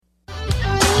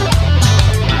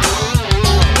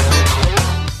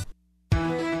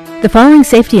The following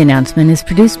safety announcement is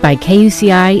produced by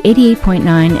KUCI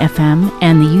 88.9 FM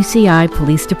and the UCI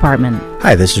Police Department.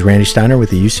 Hi, this is Randy Steiner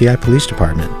with the UCI Police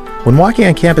Department. When walking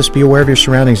on campus, be aware of your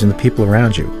surroundings and the people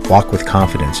around you. Walk with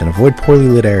confidence and avoid poorly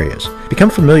lit areas. Become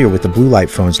familiar with the blue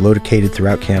light phones located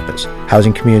throughout campus,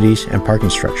 housing communities, and parking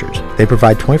structures. They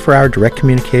provide 24-hour direct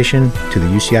communication to the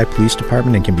UCI Police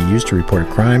Department and can be used to report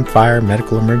a crime, fire,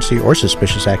 medical emergency, or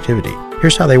suspicious activity.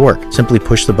 Here's how they work. Simply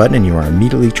push the button and you are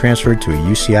immediately transferred to a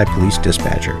UCI police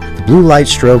dispatcher. The blue light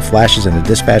strobe flashes and the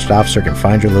dispatched officer can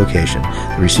find your location.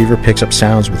 The receiver picks up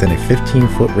sounds within a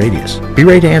 15-foot radius. Be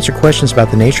ready to answer questions about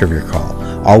the nature of your call.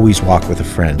 Always walk with a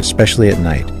friend, especially at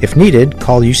night. If needed,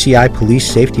 call UCI Police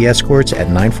Safety Escorts at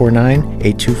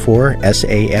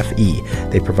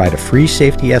 949-824-SAFE. They provide a free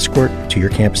safety escort to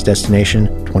your campus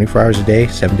destination 24 hours a day,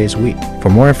 7 days a week. For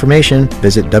more information,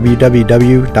 visit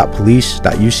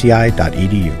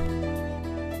www.police.uci.edu.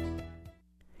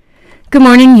 Good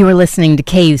morning. You are listening to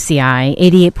KUCI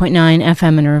 88.9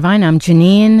 FM in Irvine. I'm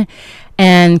Janine.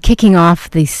 And kicking off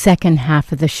the second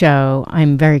half of the show,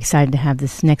 I'm very excited to have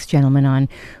this next gentleman on.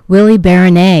 Willie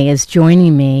Baronet is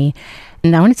joining me.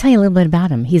 And I want to tell you a little bit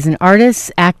about him. He's an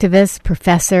artist, activist,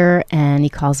 professor, and he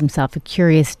calls himself a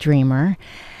curious dreamer.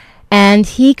 And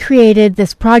he created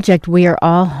this project, We Are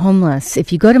All Homeless.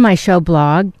 If you go to my show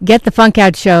blog,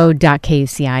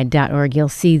 getthefunkoutshow.kuci.org, you'll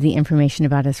see the information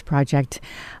about his project.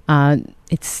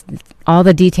 It's all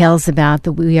the details about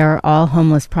the We Are All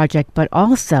Homeless project, but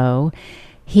also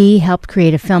he helped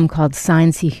create a film called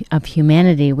Signs of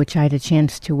Humanity, which I had a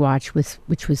chance to watch,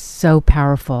 which was so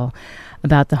powerful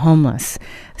about the homeless.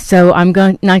 So I'm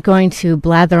not going to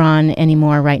blather on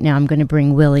anymore right now. I'm going to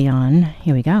bring Willie on.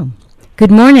 Here we go.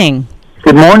 Good morning.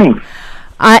 Good morning.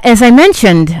 As I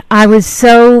mentioned, I was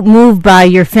so moved by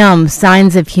your film,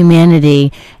 Signs of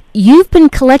Humanity. You've been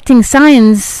collecting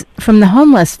signs from the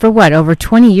homeless for what, over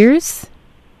 20 years?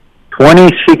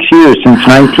 26 years, since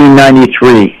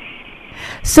 1993.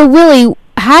 So, Willie,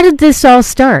 how did this all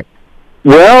start?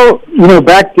 Well,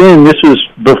 back then, this was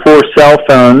before cell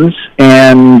phones,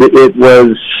 and it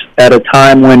was at a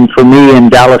time when, for me in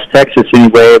Dallas, Texas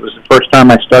anyway, it was the first time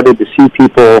I started to see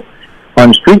people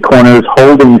on street corners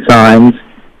holding signs.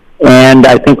 And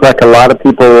I think, like a lot of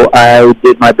people, I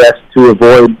did my best to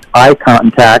avoid eye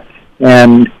contact.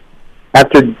 And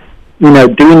after, doing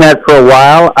that for a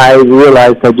while, I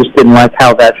realized I just didn't like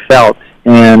how that felt.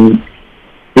 And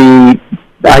the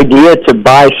idea to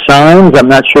buy signs, I'm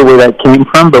not sure where that came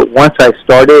from, but once I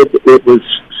started, it was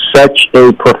such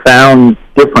a profound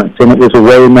difference. And it was a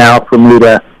way now for me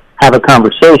to have a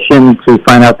conversation, to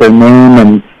find out their name,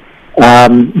 and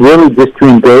really just to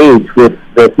engage with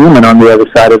the human on the other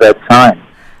side of that sign.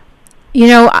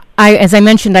 As I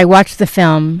mentioned, I watched the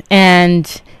film,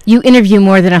 and you interview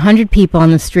more than 100 people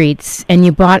on the streets, and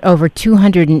you bought over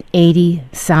 280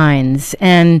 signs.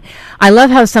 And I love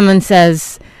how someone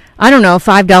says, I don't know,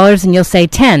 $5, and you'll say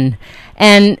 10.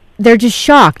 And they're just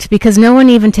shocked because no one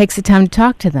even takes the time to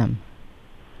talk to them.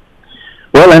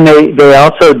 Well, and they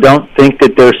also don't think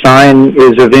that their sign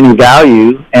is of any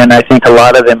value, and I think a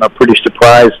lot of them are pretty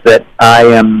surprised that I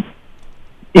am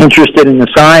interested in the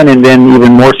sign, and then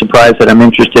even more surprised that I'm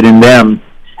interested in them.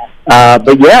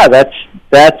 But yeah, that's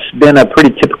been a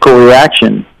pretty typical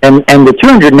reaction. And the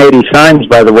 280 signs,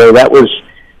 by the way, that was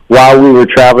while we were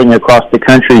traveling across the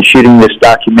country shooting this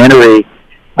documentary.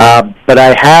 But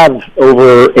I have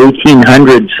over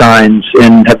 1,800 signs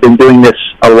and have been doing this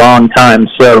a long time,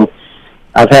 so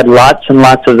I've had lots and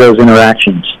lots of those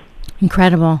interactions.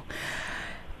 Incredible.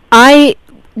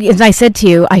 As I said to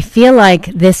you, I feel like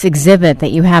this exhibit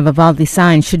that you have of all these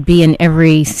signs should be in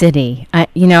every city.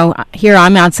 Here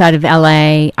I'm outside of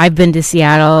L.A. I've been to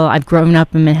Seattle. I've grown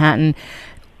up in Manhattan.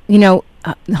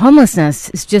 Homelessness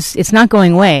is it's not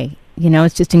going away.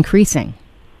 It's just increasing.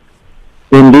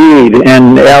 Indeed,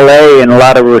 and L.A. in a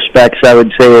lot of respects, I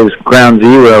would say, is ground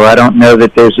zero. I don't know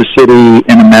that there's a city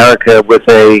in America with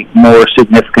a more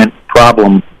significant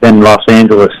problem than Los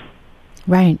Angeles.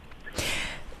 Right.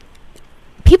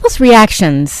 People's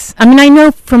reactions. I mean, I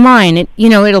know for mine,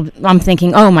 I'm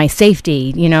thinking, oh, my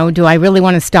safety. Do I really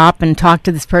want to stop and talk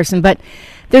to this person? But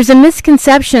there's a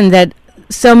misconception that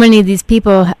so many of these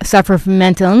people suffer from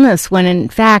mental illness when, in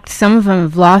fact, some of them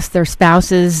have lost their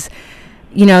spouses.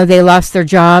 They lost their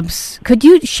jobs. Could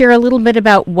you share a little bit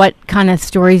about what kind of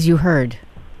stories you heard?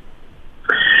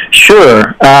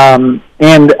 Sure. And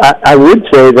I would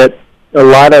say that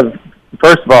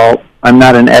first of all, I'm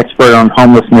not an expert on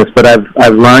homelessness, but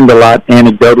I've learned a lot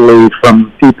anecdotally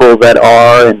from people that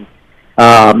are, and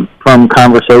from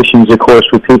conversations, of course,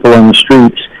 with people on the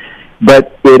streets.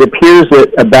 but it appears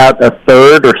that about a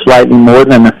third or slightly more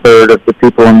than a third of the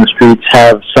people on the streets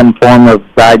have some form of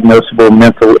diagnosable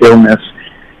mental illness.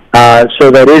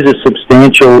 So that is a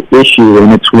substantial issue,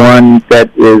 and it's one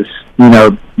that is,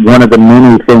 one of the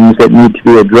many things that need to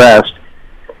be addressed.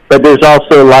 But there's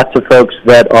also lots of folks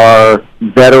that are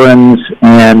veterans,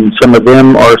 and some of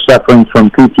them are suffering from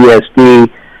PTSD.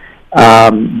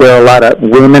 There are a lot of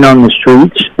women on the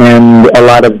streets, and a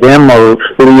lot of them are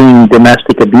fleeing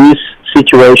domestic abuse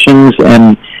situations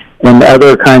and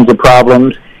other kinds of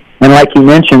problems. And like you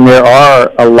mentioned, there are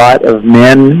a lot of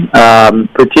men,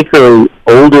 particularly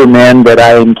older men that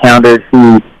I encountered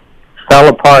who fell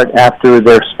apart after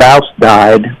their spouse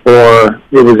died, or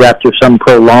it was after some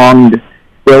prolonged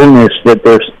illness that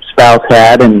their spouse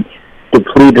had and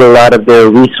depleted a lot of their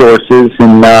resources.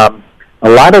 And a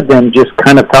lot of them just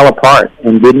kind of fell apart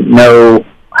and didn't know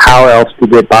how else to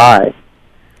get by.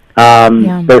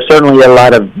 There's certainly a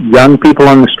lot of young people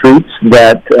on the streets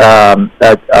that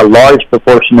a large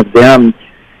proportion of them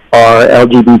are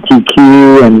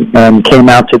LGBTQ and came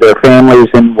out to their families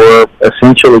and were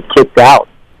essentially kicked out.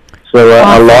 So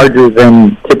a larger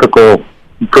than typical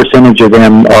percentage of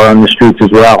them are on the streets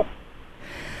as well.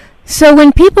 So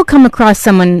when people come across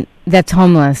someone that's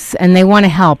homeless and they want to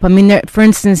help, I mean, for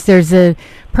instance, there's a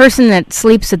person that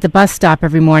sleeps at the bus stop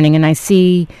every morning, and I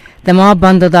see them all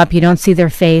bundled up. You don't see their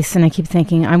face, and I keep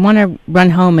thinking, I want to run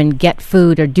home and get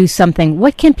food or do something.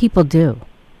 What can people do?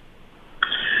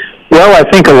 Well, I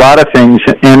think a lot of things,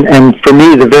 and for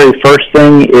me, the very first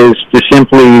thing is to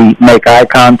simply make eye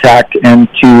contact and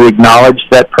to acknowledge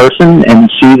that person and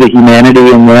see the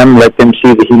humanity in them, let them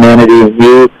see the humanity in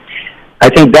you. I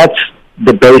think that's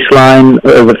the baseline,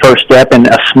 the first step, and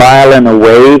a smile and a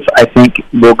wave, I think,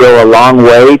 will go a long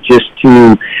way just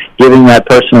to giving that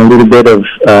person a little bit of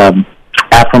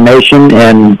affirmation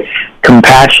and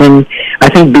compassion. I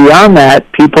think beyond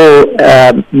that, people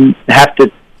have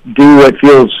to do what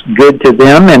feels good to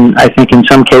them, and I think in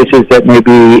some cases that may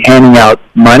be handing out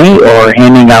money or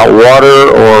handing out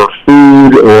water or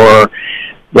food or,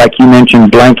 like you mentioned,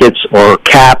 blankets or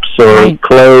caps or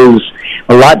clothes.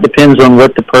 A lot depends on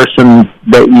what the person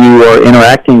that you are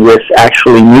interacting with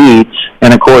actually needs,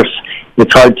 and of course,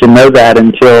 it's hard to know that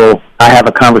until I have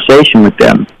a conversation with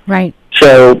them. Right.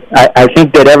 So I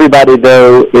think that everybody,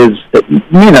 though,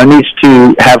 needs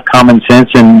to have common sense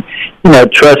and,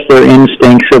 trust their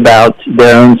instincts about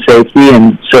their own safety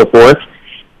and so forth.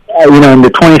 In the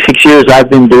 26 years I've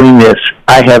been doing this,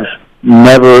 I have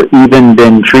never even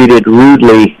been treated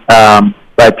rudely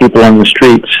by people on the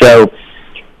street. So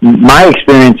my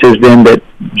experience has been that,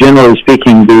 generally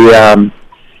speaking, the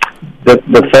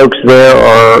folks there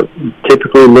are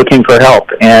typically looking for help,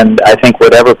 and I think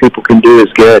whatever people can do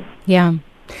is good. Yeah.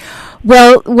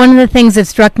 Well, one of the things that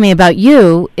struck me about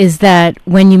you is that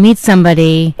when you meet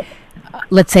somebody,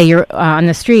 let's say you're on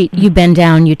the street, you bend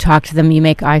down, you talk to them, you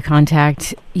make eye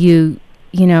contact, you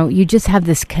just have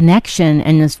this connection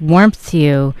and this warmth to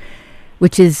you,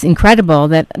 which is incredible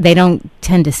that they don't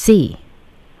tend to see.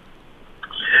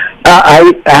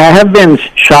 I have been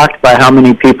shocked by how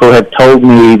many people have told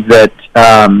me that.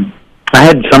 I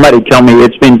had somebody tell me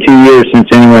it's been 2 years since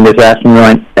anyone has asked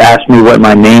me what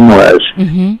my name was,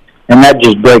 and that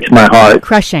just breaks my heart.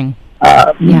 Crushing.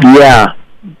 Yeah,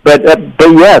 but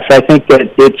yes, I think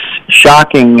that it's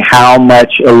shocking how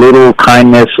much a little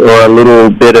kindness or a little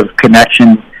bit of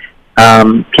connection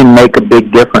can make a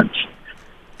big difference.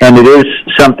 And it is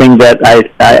something that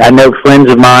I know friends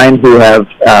of mine who have.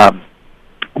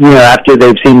 After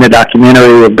they've seen the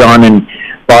documentary, have gone and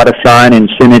bought a sign and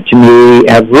sent it to me,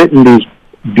 have written these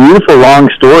beautiful long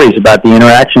stories about the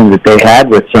interactions that they had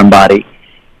with somebody.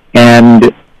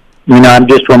 And, I'm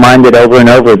just reminded over and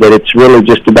over that it's really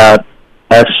just about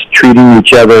us treating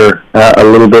each other a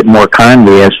little bit more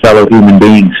kindly as fellow human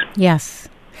beings. Yes.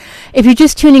 If you're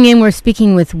just tuning in, we're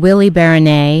speaking with Willie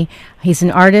Baronet. He's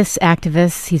an artist,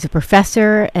 activist. He's a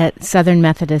professor at Southern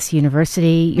Methodist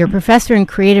University. You're a professor in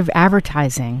creative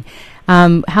advertising.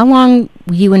 How long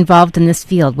were you involved in this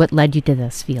field? What led you to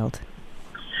this field?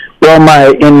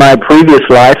 Well, in my previous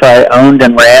life, I owned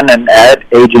and ran an ad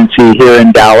agency here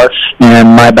in Dallas, and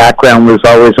my background was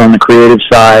always on the creative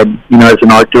side, as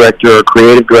an art director or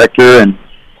creative director. And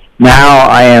now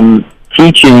I am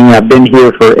teaching. I've been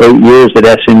here for 8 years at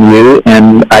SMU,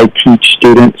 and I teach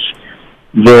students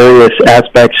various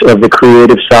aspects of the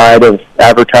creative side of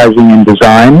advertising and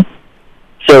design.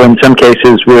 So in some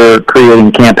cases, we're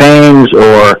creating campaigns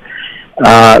or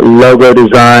logo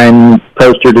design,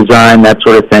 poster design, that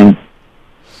sort of thing.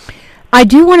 I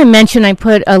do want to mention I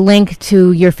put a link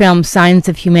to your film Signs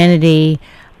of Humanity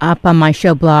up on my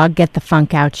show blog,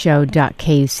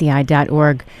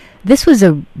 getthefunkoutshow.kuci.org. This was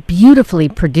a beautifully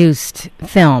produced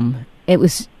film. It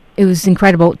was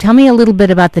incredible. Tell me a little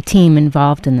bit about the team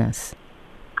involved in this.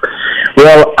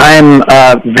 Well, I'm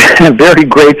very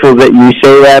grateful that you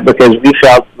say that, because we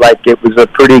felt like it was a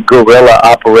pretty guerrilla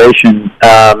operation,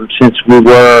 since we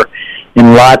were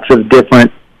in lots of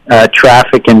different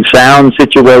traffic and sound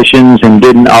situations and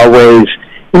didn't always,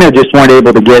 just weren't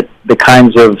able to get the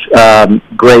kinds of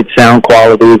great sound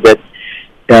quality that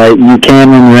you can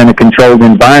when you're in a controlled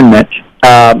environment.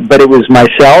 But it was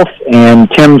myself and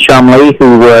Tim Chumley,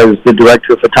 who was the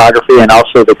director of photography and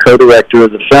also the co-director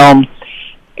of the film,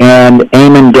 and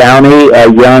Eamon Downey,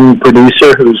 a young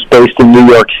producer who's based in New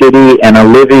York City, and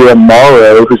Olivia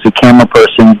Morrow, who's a camera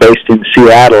person based in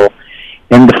Seattle.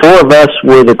 And the four of us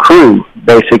were the crew,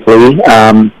 basically.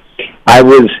 I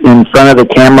was in front of the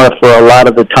camera for a lot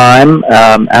of the time.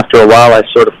 After a while, I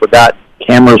sort of forgot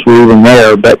cameras were even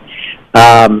there. But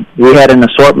we had an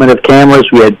assortment of cameras.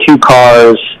 We had 2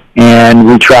 cars, and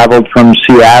we traveled from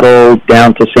Seattle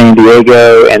down to San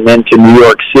Diego and then to New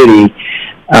York City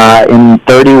in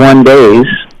 31 days.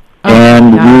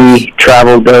 We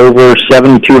traveled over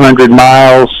 7,200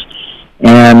 miles,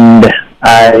 and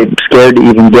I'm scared to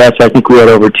even guess. I think we had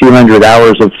over 200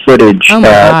 hours of footage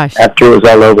after it was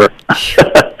all over.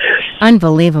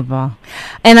 Unbelievable.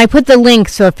 And I put the link,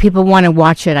 so if people want to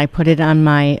watch it, I put it on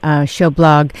my show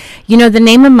blog. The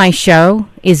name of my show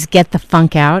is Get the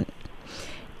Funk Out.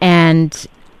 And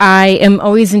I am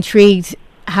always intrigued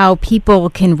how people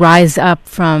can rise up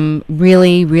from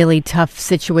really, really tough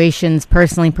situations,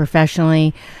 personally,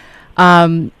 professionally.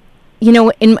 It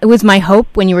was my hope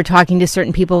when you were talking to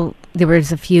certain people. There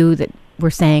was a few that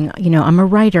were saying, I'm a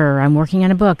writer, I'm working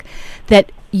on a book,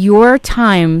 that your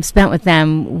time spent with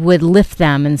them would lift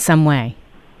them in some way.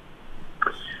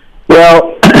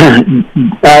 Well,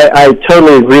 I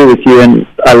totally agree with you, and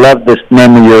I love this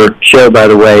name of your show, by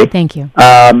the way. Thank you.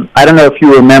 I don't know if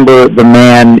you remember the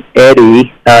man,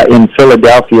 Eddie, in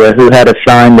Philadelphia, who had a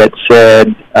sign that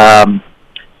said,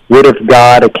 what if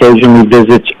God occasionally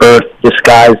visits Earth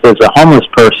disguised as a homeless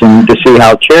person to see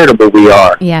how charitable we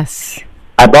are? Yes.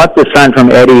 I bought this sign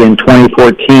from Eddie in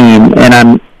 2014,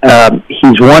 and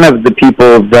he's one of the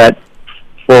people that,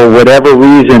 for whatever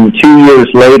reason, 2 years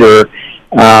later,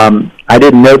 I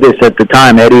didn't know this at the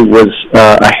time. Eddie was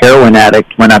a heroin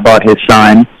addict when I bought his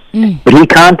sign. But he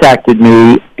contacted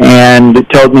me and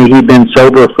told me he'd been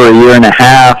sober for a year and a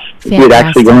half. Fantastic. He had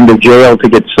actually gone to jail to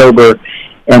get sober.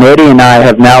 And Eddie and I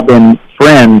have now been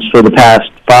friends for the past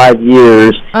 5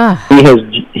 years.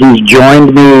 He's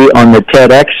joined me on the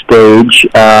TEDx stage.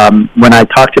 When I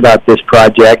talked about this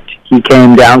project, he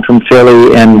came down from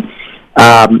Philly, and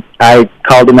I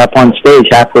called him up on stage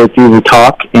halfway through the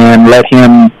talk and let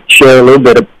him share a little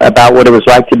bit about what it was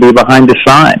like to be behind the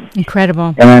sign.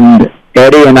 Incredible. And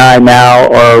Eddie and I now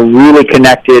are really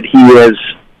connected.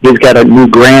 He's got a new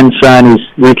grandson. He's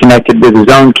reconnected with his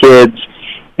own kids.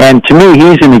 And to me,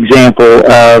 he's an example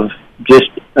of just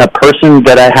a person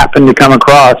that I happened to come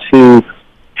across who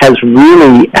has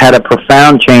really had a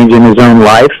profound change in his own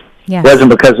life. Yes. It wasn't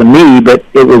because of me, but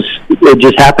it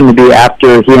just happened to be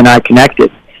after he and I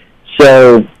connected.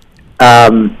 So,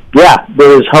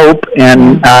 there is hope,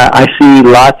 and I see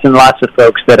lots and lots of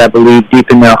folks that I believe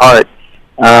deep in their heart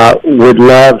would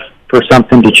love for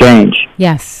something to change.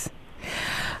 Yes.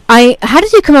 How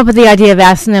did you come up with the idea of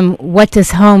asking them, what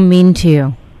does home mean to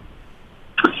you?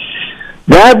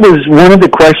 That was one of the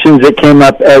questions that came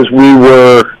up as we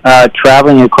were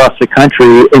traveling across the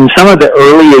country. In some of the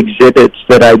early exhibits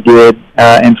that I did,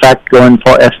 in fact, going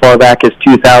as far back as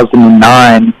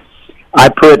 2009, I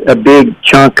put a big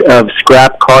chunk of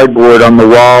scrap cardboard on the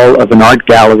wall of an art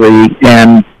gallery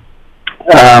and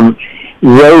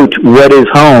wrote "What is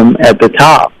home" at the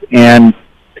top. And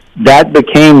that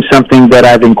became something that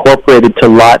I've incorporated to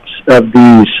lots of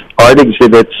these art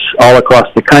exhibits all across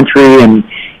the country. And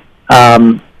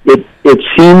it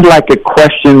seemed like a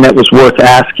question that was worth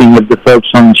asking of the folks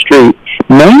on the street,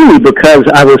 mainly because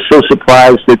I was so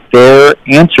surprised that their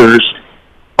answers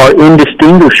are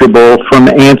indistinguishable from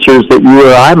answers that you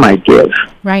or I might give.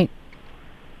 Right.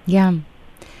 Yeah.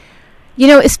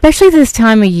 Especially this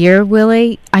time of year,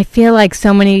 Willie, I feel like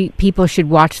so many people should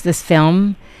watch this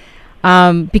film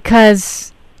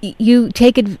because you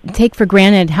take for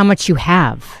granted how much you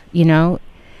have,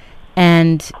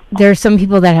 and there are some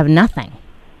people that have nothing.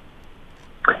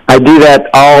 I do that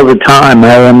all the time.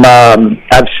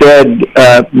 I've said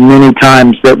many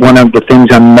times that one of the things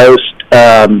I'm most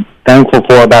thankful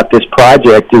for about this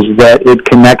project is that it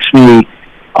connects me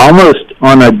almost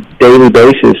on a daily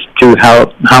basis to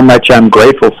how much I'm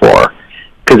grateful for.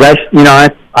 because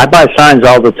I buy signs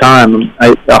all the time.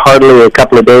 Hardly a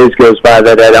couple of days goes by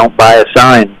that I don't buy a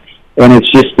sign, and it's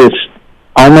just this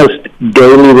almost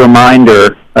daily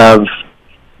reminder of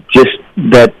just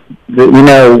that,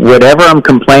 whatever I'm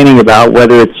complaining about,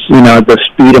 whether it's, the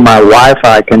speed of my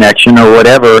Wi-Fi connection or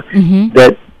whatever,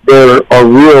 that there are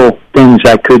real things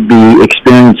I could be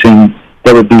experiencing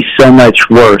that would be so much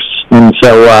worse. And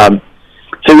so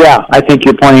yeah, I think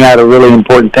you're pointing out a really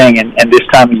important thing. And this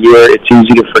time of year, it's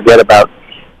easy to forget about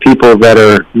people that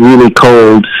are really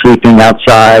cold, sleeping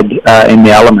outside in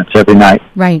the elements every night.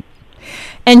 Right.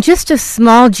 And just a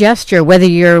small gesture, whether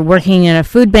you're working in a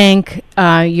food bank,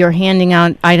 you're handing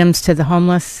out items to the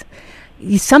homeless,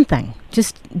 something.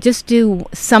 Just do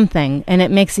something, and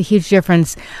it makes a huge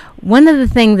difference. One of the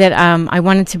things that I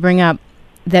wanted to bring up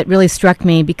that really struck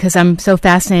me, because I'm so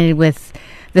fascinated with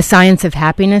the science of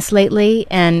happiness lately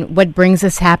and what brings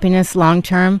us happiness long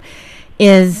term,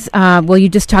 is, you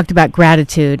just talked about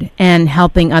gratitude and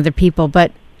helping other people,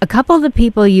 but a couple of the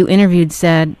people you interviewed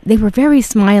said they were very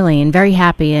smiley and very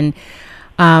happy. And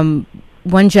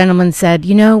one gentleman said,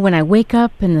 when I wake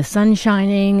up and the sun's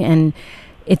shining and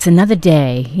it's another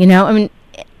day,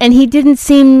 and he didn't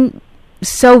seem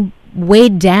so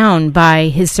weighed down by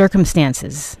his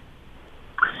circumstances.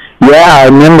 Yeah, I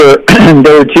remember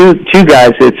there were two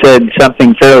guys that said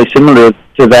something fairly similar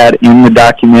to that in the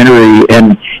documentary,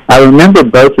 and I remember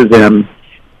both of them.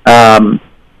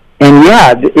 And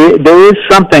yeah, there is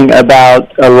something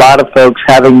about a lot of folks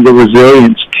having the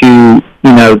resilience to,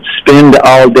 spend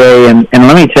all day. And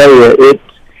let me tell you, it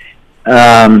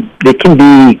can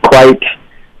be quite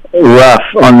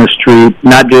rough on the street,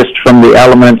 not just from the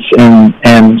elements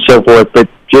and so forth, but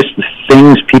just the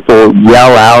things people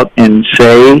yell out and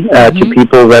say to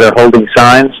people that are holding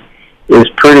signs is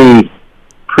pretty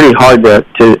hard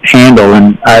to handle.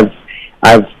 And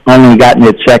I've only gotten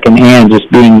it secondhand just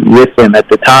being with them at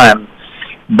the time.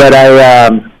 But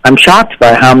I'm shocked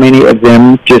by how many of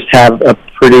them just have a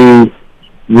pretty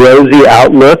rosy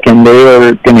outlook, and they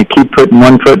are going to keep putting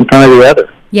one foot in front of the other.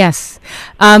 Yes.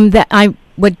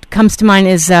 What comes to mind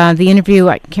is the interview,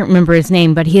 I can't remember his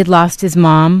name, but he had lost his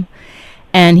mom,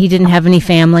 and he didn't have any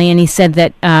family, and he said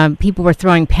that people were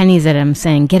throwing pennies at him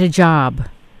saying, get a job.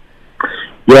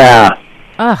 Yeah.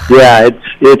 Ugh. Yeah,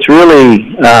 it's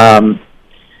really...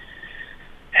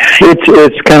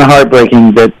 It's kind of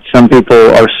heartbreaking that some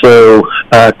people are so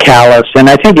callous, and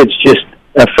I think it's just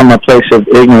from a place of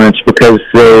ignorance, because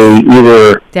they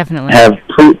either definitely have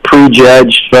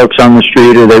prejudged folks on the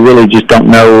street, or they really just don't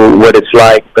know what it's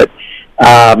like. But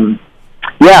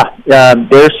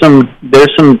there's some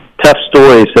tough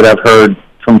stories that I've heard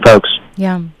from folks.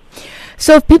 Yeah.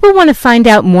 So if people want to find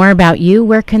out more about you,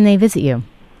 where can they visit you?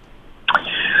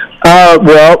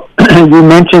 You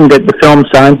mentioned that the film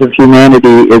Signs of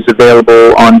Humanity is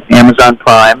available on Amazon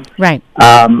Prime. Right.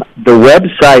 The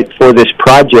website for this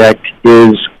project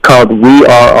is called We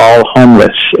Are All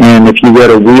Homeless, and if you go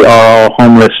to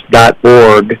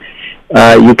weareallhomeless.org,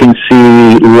 you can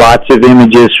see lots of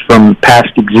images from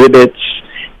past exhibits.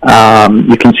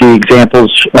 You can see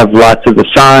examples of lots of the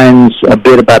signs, a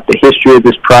bit about the history of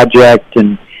this project,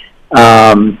 and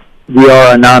we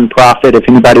are a nonprofit. If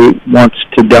anybody wants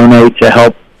to donate to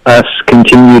help us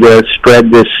continue to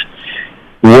spread this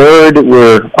word,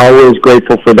 we're always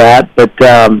grateful for that. But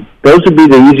those would be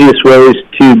the easiest ways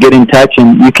to get in touch,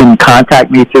 and you can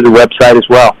contact me through the website as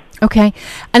well. Okay.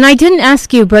 And I didn't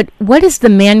ask you, but what is the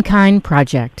Mankind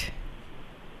Project?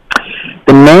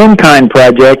 The Mankind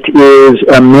Project is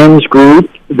a men's group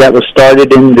that was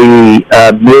started in the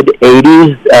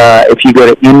mid-'80s. If you go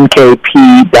to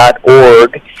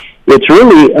nkp.org, it's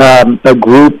really a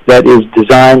group that is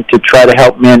designed to try to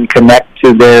help men connect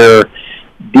to their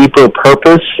deeper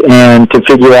purpose and to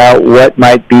figure out what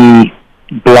might be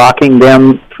blocking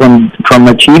them from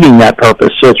achieving that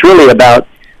purpose. So it's really about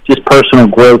just personal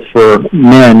growth for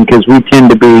men, because we tend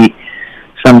to be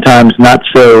sometimes not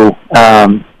so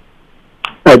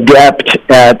adept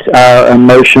at our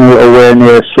emotional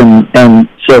awareness and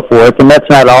so forth. And that's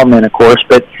not all men, of course,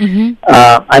 but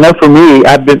I know for me,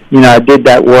 I did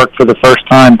that work for the first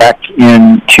time back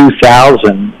in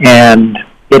 2000, and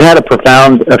it had a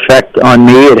profound effect on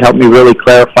me. It helped me really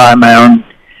clarify my own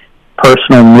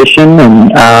personal mission,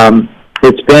 and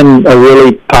it's been a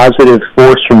really positive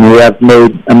force for me. I've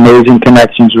made amazing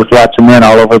connections with lots of men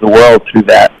all over the world through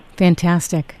that.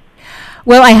 Fantastic.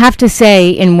 Well, I have to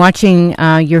say, in watching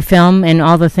your film and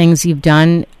all the things you've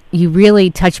done, you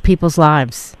really touch people's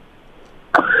lives.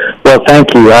 Well,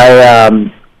 thank you. I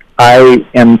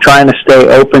am trying to stay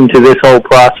open to this whole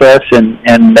process and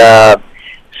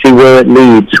see where it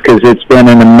leads, because it's been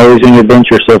an amazing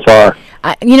adventure so far.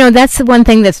 That's the one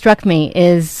thing that struck me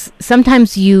is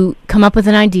sometimes you come up with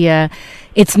an idea,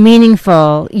 it's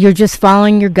meaningful, you're just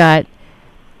following your gut,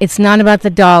 it's not about the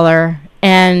dollar,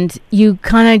 and you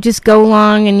kind of just go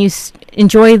along and you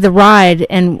enjoy the ride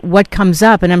and what comes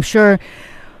up. And I'm sure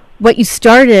what you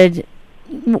started,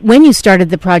 when you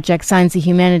started the project Signs of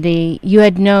Humanity, you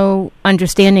had no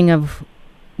understanding of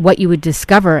what you would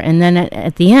discover, and then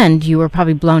at the end, you were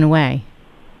probably blown away.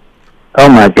 Oh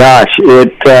my gosh!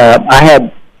 I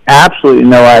had absolutely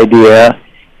no idea,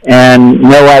 and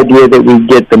no idea that we'd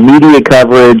get the media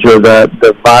coverage or the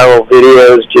viral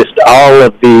videos. Just all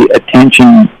of the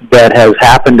attention that has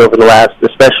happened over the last,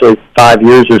 especially 5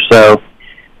 years or so.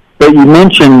 But you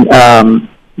mentioned,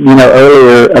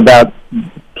 earlier about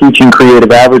teaching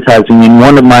creative advertising, and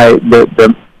one of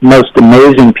the most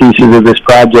amazing pieces of this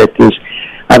project is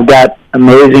I've got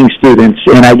amazing students,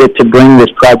 and I get to bring this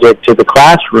project to the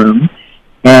classroom,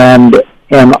 and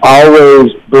am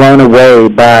always blown away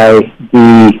by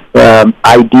the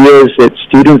ideas that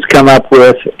students come up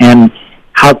with and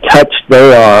how touched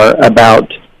they are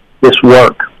about this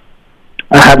work.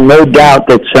 I have no doubt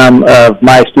that some of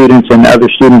my students and other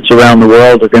students around the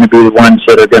world are going to be the ones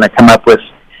that are going to come up with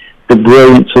the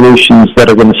brilliant solutions that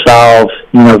are going to solve,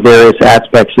 various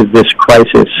aspects of this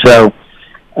crisis. So,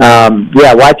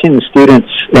 watching the students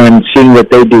and seeing what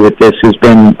they do with this has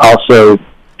been also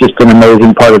just an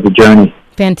amazing part of the journey.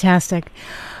 Fantastic.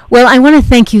 Well, I want to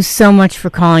thank you so much for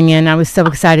calling in. I was so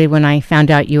excited when I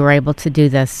found out you were able to do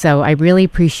this, so I really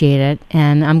appreciate it,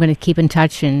 and I'm going to keep in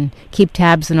touch and keep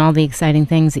tabs on all the exciting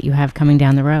things that you have coming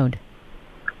down the road.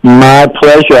 My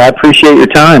pleasure. I appreciate your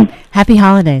time. Happy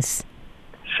holidays.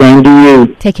 Same to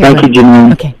you. Take care. Thank you,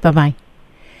 Janine. Okay, bye-bye.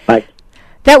 Bye.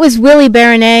 That was Willie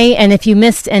Baronet, and if you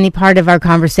missed any part of our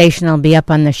conversation, it'll be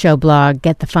up on the show blog,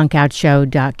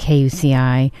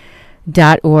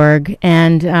 getthefunkoutshow.kuci.org.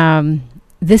 And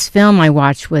this film I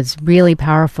watched was really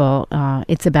powerful.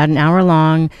 It's about an hour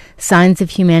long, Signs of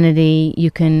Humanity.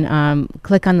 You can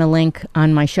click on the link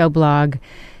on my show blog.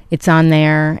 It's on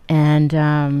there, and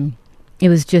it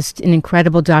was just an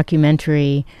incredible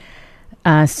documentary.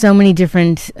 So many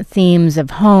different themes of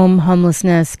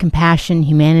homelessness, compassion,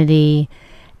 humanity,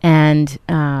 and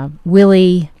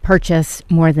Willie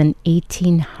purchased more than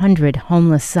 1,800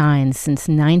 homeless signs since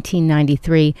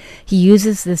 1993. He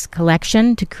uses this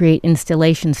collection to create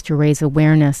installations to raise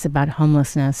awareness about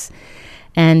homelessness.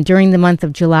 And during the month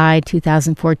of July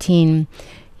 2014,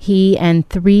 he and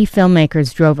 3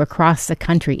 filmmakers drove across the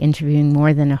country interviewing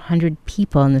more than 100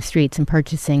 people in the streets and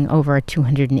purchasing over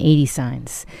 280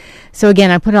 signs. So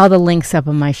again, I put all the links up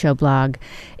on my show blog.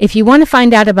 If you want to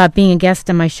find out about being a guest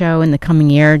on my show in the coming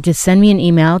year, just send me an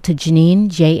email to Janine,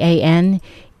 JANEANE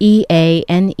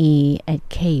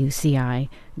 @KUCI.org.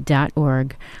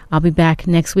 I'll be back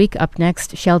next week. Up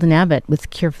next, Sheldon Abbott with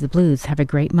Cure for the Blues. Have a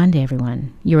great Monday,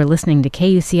 everyone. You are listening to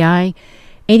KUCI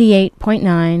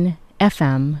 88.9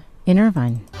 FM in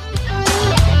Irvine.